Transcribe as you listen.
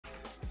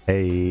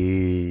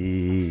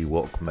Hey,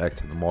 welcome back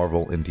to the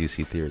Marvel and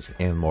DC Theories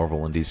and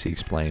Marvel and DC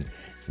Explained.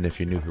 And if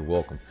you're new here,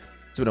 welcome.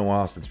 It's been a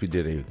while since we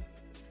did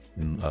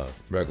a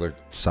regular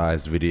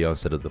sized video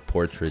instead of the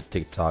portrait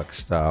TikTok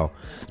style.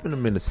 It's been a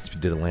minute since we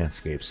did a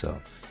landscape,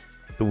 so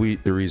the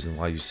reason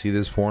why you see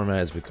this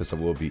format is because I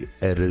will be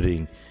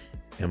editing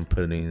and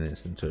putting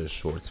this into a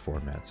shorts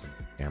format, so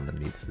the camera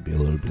needs to be a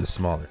little bit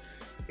smaller.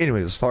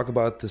 Anyway, let's talk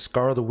about the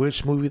Scarlet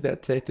Witch movie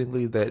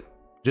that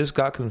just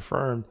got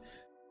confirmed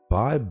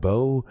by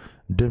Bo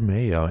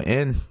DeMayo,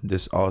 and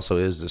this also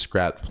is the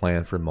scrapped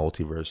plan for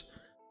Multiverse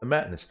of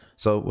Madness.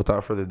 So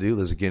without further ado,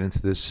 let's get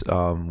into this,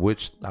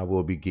 which I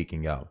will be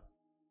geeking out.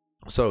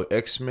 So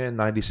X-Men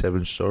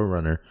 97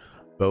 showrunner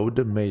Bo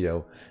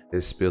DeMayo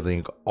is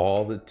spilling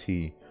all the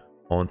tea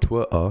on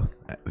Twitter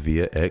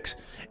via X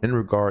in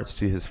regards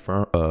to his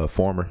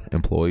former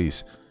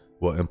employers,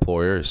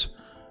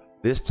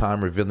 this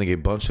time revealing a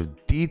bunch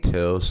of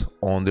details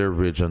on the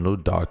original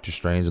Doctor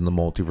Strange and the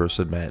Multiverse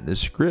of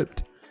Madness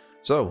script.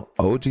 So,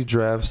 OG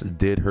Drafts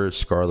did her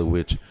Scarlet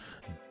Witch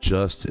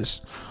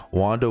justice.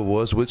 Wanda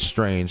was with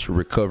Strange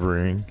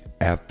recovering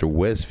after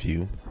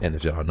Westview, and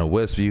if y'all know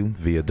Westview,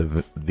 via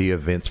the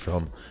events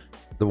from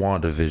the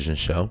WandaVision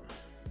show,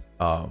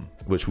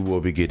 which we will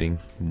be getting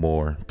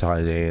more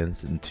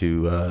tie-ins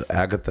into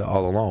Agatha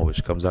All Along,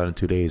 which comes out in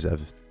 2 days,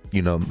 as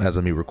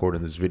of me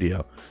recording this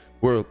video.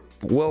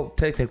 Well,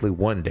 technically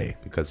 1 day,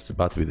 because it's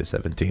about to be the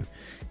 17th.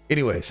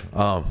 Anyways,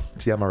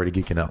 see, I'm already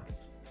geeking out.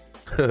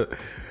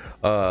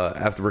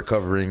 After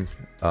recovering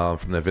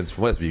from the events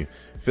from Westview,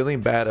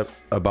 feeling bad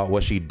about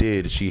what she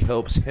did, she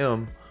helps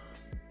him,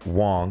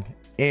 Wong,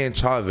 and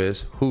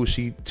Chavez, who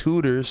she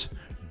tutors,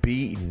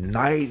 beat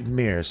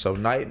Nightmare. So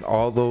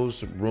all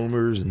those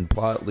rumors and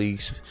plot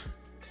leaks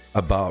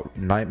about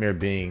Nightmare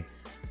being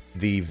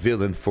the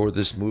villain for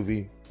this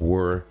movie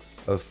were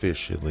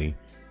officially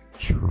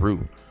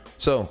true.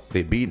 So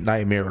they beat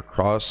Nightmare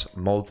across the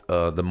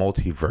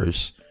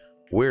multiverse,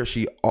 where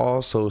she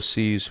also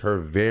sees her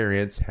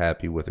variants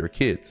happy with her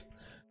kids.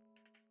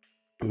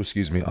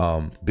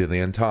 Billy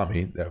and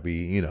Tommy, that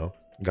we,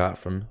 got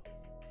from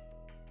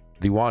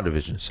the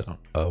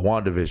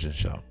WandaVision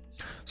show.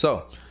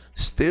 So,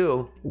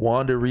 still,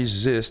 Wanda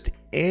resists,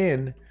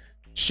 and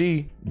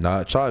she,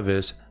 not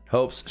Chavez,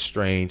 helps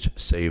Strange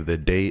save the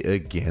day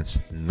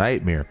against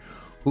Nightmare,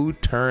 who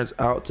turns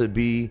out to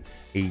be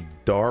a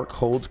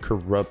Darkhold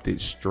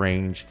corrupted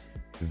Strange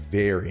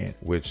variant,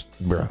 which,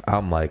 bro,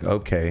 I'm like,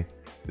 okay,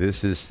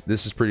 this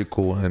is pretty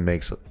cool, and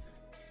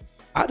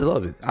I'd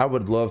love it. I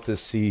would love to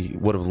see,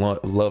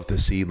 loved to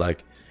see,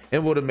 like,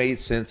 it would have made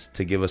sense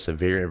to give us a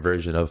variant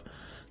version of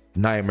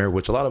Nightmare,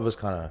 which a lot of us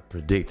kind of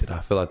predicted. I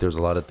feel like there's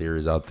a lot of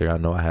theories out there. I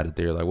know I had a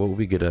theory like, well,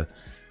 we get a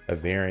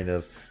variant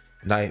of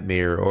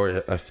Nightmare or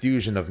a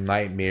fusion of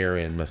Nightmare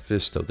and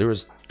Mephisto. There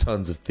was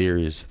tons of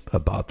theories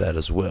about that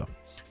as well.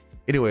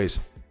 Anyways,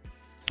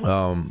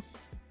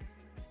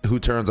 who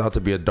turns out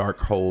to be a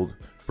Darkhold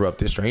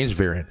corrupted Strange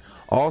variant.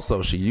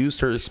 Also, she used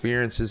her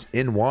experiences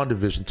in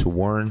WandaVision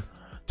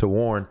to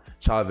warn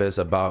Chavez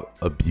about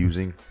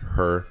abusing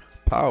her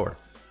power.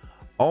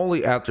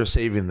 Only after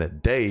saving the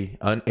day,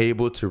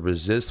 unable to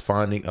resist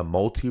finding a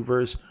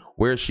multiverse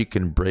where she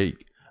can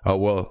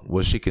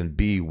she can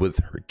be with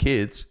her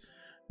kids,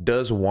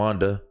 does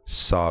Wanda,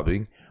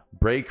 sobbing,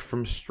 break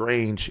from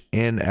Strange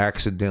and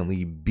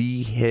accidentally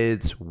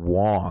beheads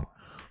Wong,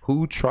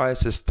 who tries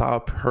to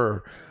stop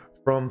her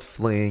from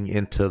fleeing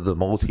into the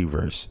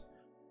multiverse.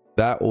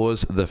 That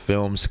was the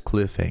film's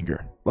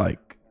cliffhanger.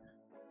 Like,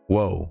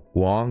 whoa,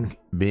 Wong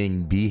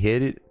being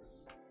beheaded?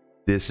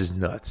 This is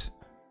nuts.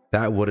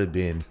 That would have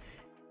been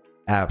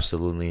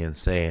absolutely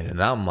insane.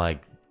 And I'm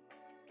like,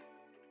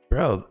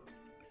 bro,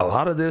 a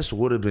lot of this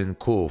would have been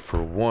cool.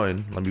 For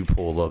one, let me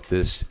pull up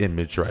this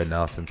image right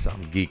now since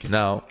I'm geeking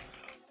out.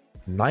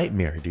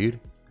 Nightmare,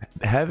 dude.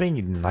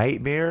 Having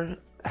Nightmare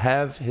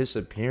have his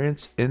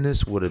appearance in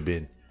this would have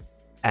been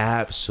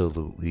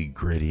absolutely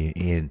gritty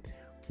and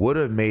would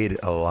have made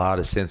a lot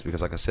of sense,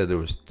 because like I said, there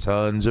was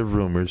tons of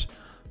rumors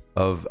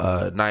of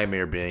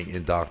Nightmare being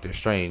in Doctor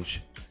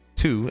Strange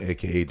 2,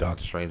 aka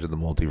Doctor Strange and the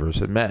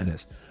Multiverse of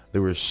Madness.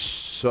 There were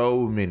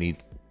so many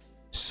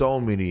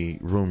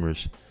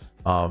rumors,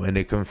 and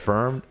it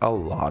confirmed a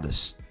lot of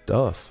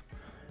stuff.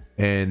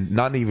 And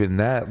not even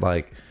that,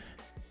 like,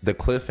 the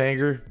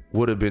cliffhanger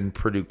would have been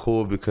pretty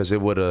cool, because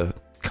it would have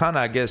kind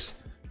of, I guess,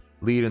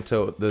 lead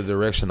into the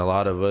direction a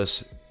lot of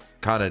us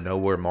kind of know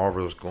where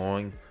Marvel's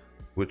going,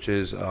 which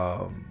is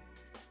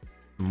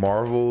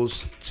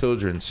Marvel's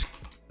Children's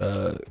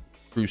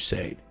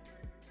Crusade,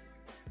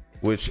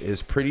 which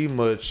is pretty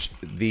much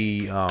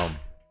the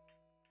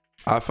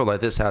I feel like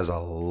this has a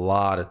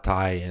lot of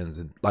tie-ins,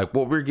 and like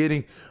what we're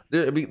getting,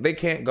 they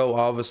can't go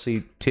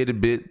obviously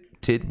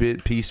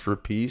tidbit piece for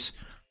piece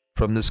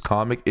from this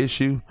comic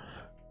issue,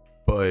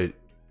 but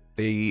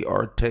they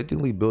are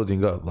technically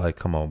building up. Like,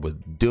 come on,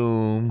 with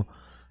Doom,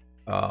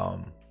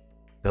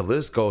 the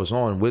list goes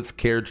on with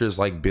characters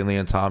like Billy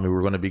and Tommy.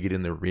 We're going to be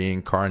getting the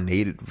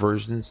reincarnated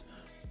versions.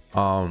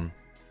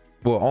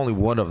 well, only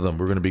one of them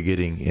we're going to be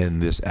getting in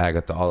this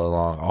Agatha all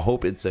along. I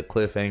hope it's a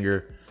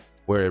cliffhanger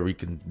where we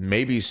can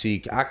maybe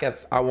see.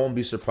 I won't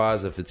be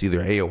surprised if it's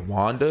either a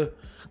Wanda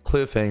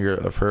cliffhanger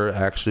of her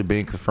actually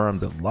being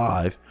confirmed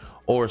alive,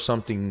 or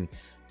something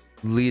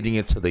leading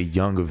into the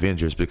Young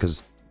Avengers,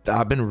 because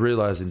I've been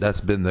realizing that's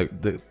been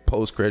the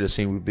post-credit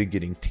scene we've been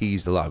getting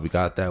teased a lot. We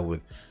got that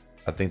with,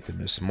 I think, the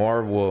Miss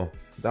Marvel.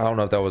 I don't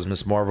know if that was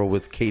Miss Marvel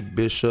with Kate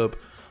Bishop,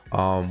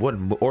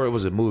 or it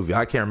was a movie.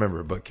 I can't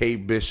remember, but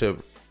Kate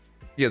Bishop.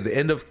 Yeah, the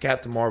end of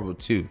Captain Marvel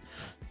 2. There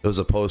was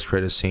a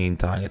post-credit scene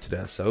tying it to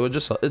that, so it's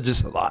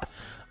just a lot.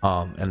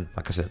 And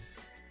like I said,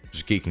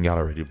 just geeking out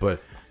already.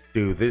 But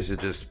dude, this is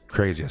just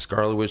crazy. A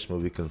Scarlet Witch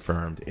movie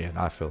confirmed, and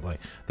I feel like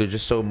there's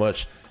just so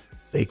much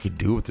they could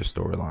do with the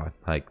storyline.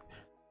 Like,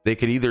 they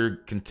could either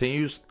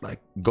continue,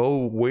 like,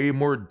 go way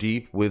more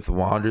deep with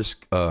Wanda's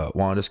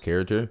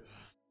character,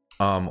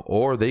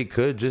 or they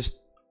could just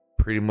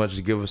pretty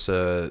much give us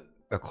a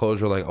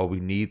closure, like, oh, we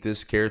need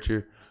this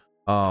character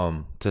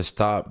to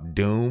stop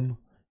Doom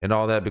and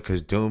all that,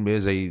 because Doom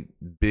is a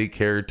big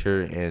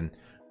character, and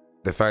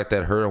the fact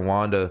that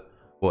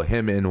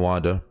him and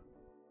Wanda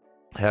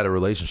had a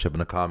relationship in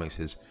the comics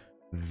is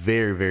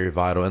very, very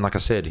vital. And like I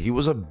said, he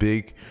was a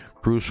big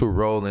crucial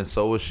role, and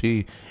so was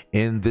she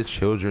in the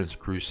Children's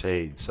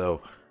Crusade.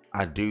 So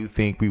I do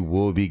think we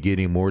will be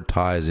getting more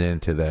ties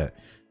into that.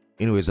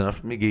 Anyways, enough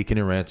of me geeking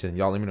and ranting.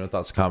 Y'all let me know your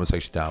thoughts in the comment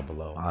section down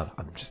below.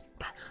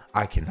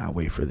 I cannot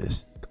wait for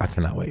this. I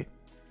cannot wait.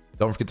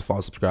 Don't forget to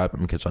follow, subscribe. I'm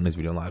gonna catch you on this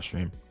video and live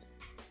stream.